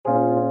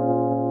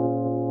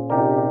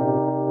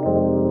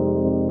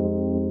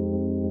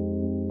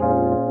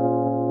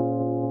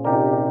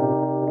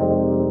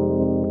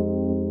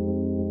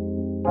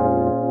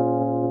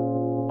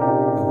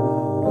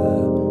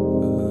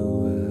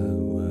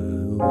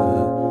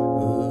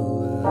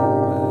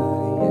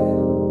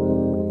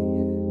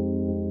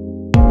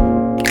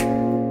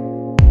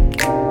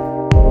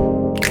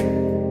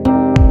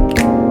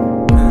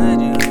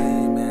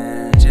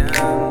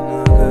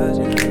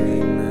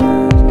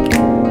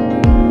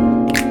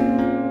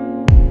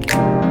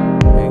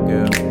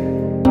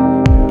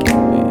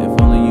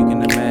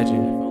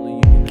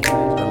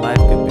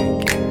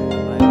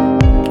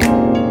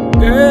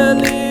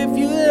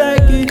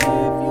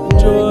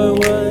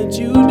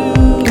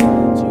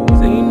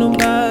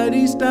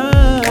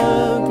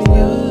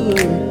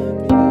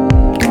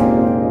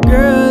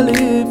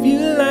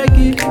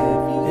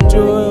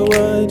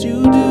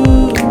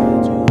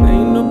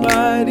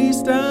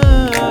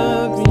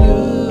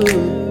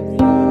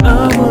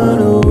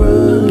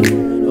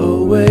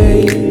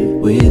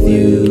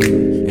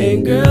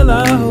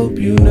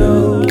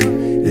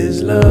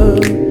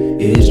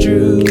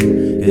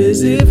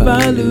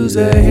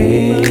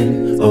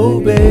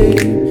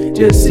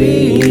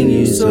seeing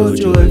you so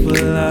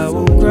joyful, I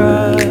won't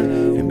cry.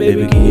 And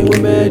baby, can you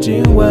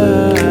imagine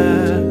why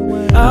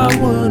I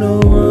wanna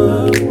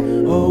run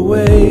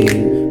away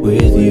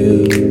with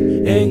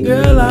you? And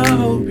girl, I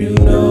hope you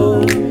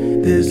know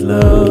this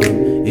love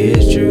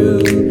is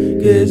true.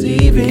 Cause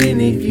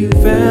even if you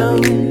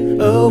found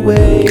a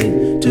way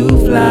to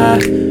fly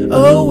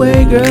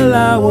away, girl,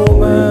 I won't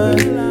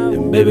mind.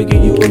 And baby,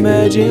 can you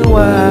imagine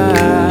why?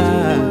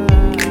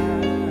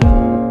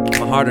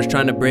 My heart is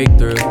trying to break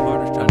through,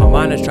 and my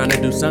mind is trying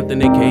to do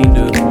something it can't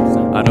do.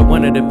 I don't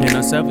wanna depend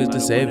on selfish to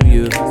save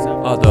you.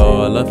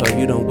 Although I love how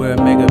you don't wear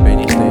makeup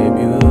and you stay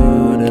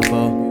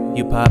beautiful.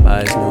 You pop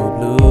eyes, no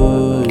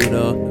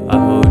Pluto. I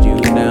hold you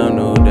down,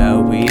 no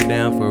doubt we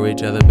down for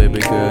each other,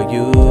 baby girl.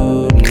 You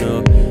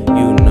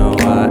know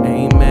I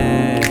ain't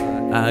mad.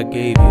 I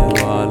gave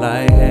you all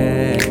I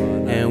had,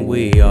 and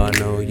we all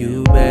know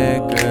you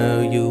bad,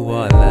 girl. You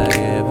all I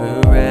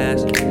ever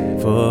asked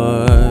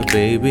for,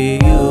 baby.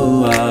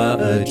 You are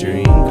a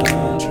dream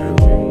come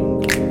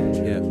true.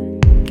 Yeah,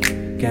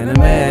 can't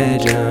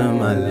imagine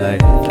my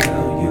life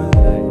without you.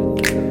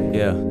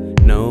 Yeah,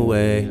 no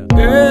way.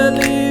 Girl,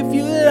 if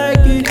you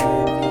like it,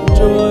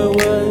 enjoy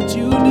what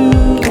you do.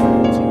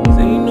 'Cause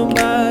ain't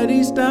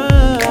nobody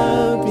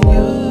stopping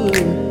you.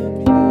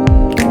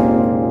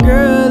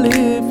 Girl,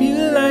 if you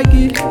like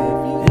it,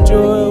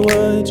 enjoy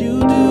what you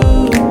do.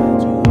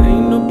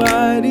 Ain't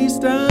nobody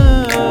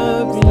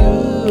stopping you.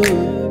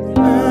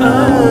 I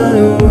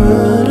wanna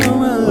run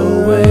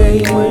away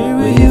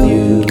with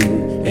you.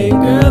 And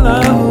girl,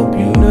 I hope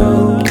you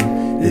know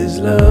this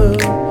love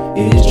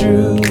is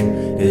true.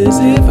 'Cause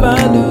if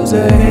I lose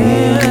a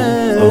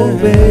hand, oh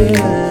babe,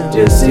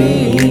 just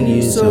seeing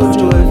you so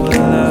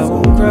joyful, I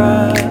won't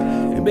cry.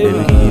 And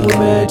baby, can you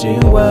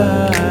imagine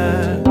why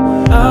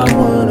I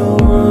wanna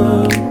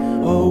run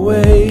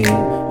away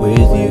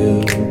with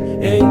you?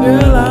 And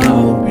girl, I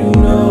hope you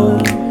know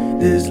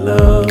this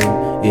love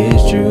is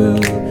true.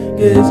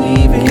 'Cause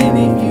even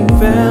if you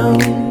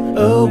found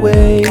a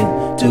way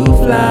to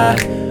fly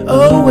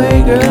away,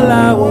 girl,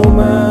 I won't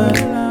mind.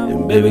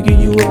 And baby, can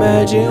you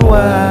imagine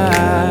why?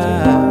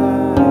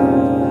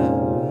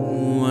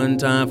 One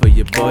time for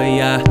your boy,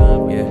 yeah.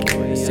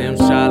 The Sim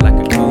shot like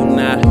a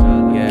kunai,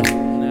 yeah.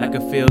 Like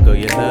a feel good,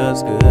 your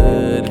love's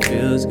good, it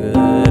feels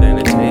good, and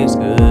it tastes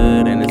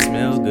good, and it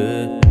smells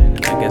good.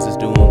 And I guess it's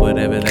doing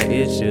whatever that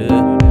it should.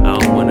 I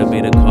don't wanna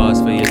be the cause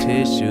for your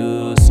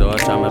tissues, so I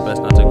try my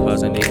best not to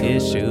cause any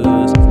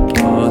issues.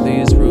 All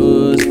these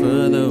rules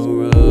for the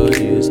road,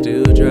 you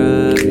still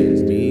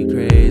driving me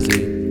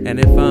crazy. And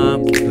if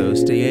I'm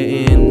close to your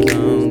end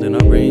zone, then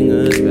I'll bring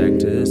us back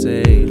to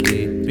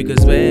safety.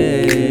 Because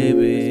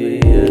baby,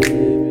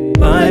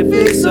 life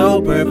is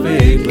so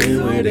perfect when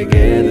we're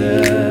together.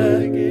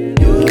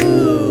 You,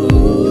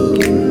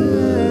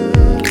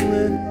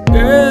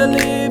 girl,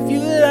 if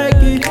you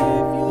like it,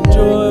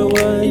 enjoy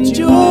what you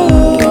do.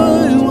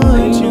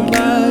 Ain't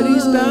nobody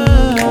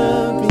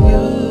stopping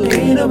you.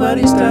 Ain't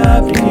nobody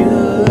stopping you.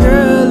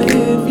 Girl,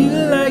 if you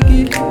like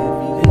it,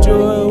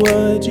 enjoy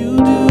what you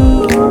do.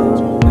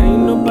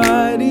 Ain't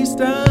nobody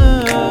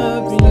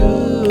stopping you.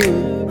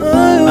 I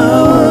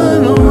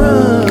wanna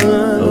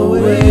run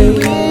away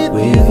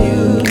with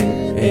you.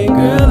 And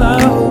girl,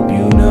 I hope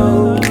you know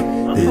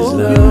this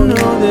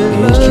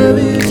love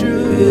is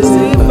true. 'Cause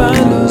if I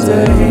lose a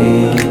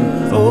hand,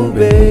 oh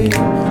babe,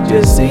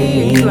 just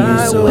seeing you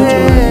so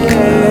joyful,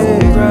 I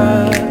won't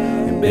cry.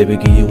 And baby,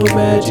 can you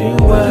imagine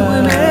why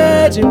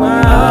I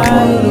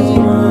wanna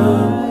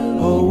run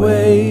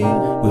away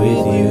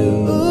with you?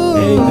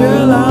 And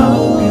girl, I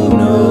hope you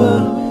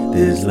know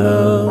this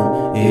love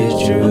is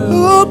true. I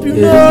hope you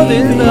know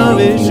this love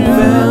is true.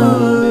 Found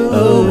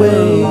a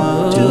way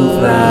to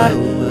fly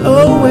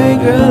away,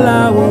 girl,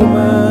 I won't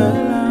mind.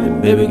 And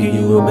baby, can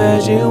you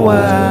imagine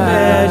why?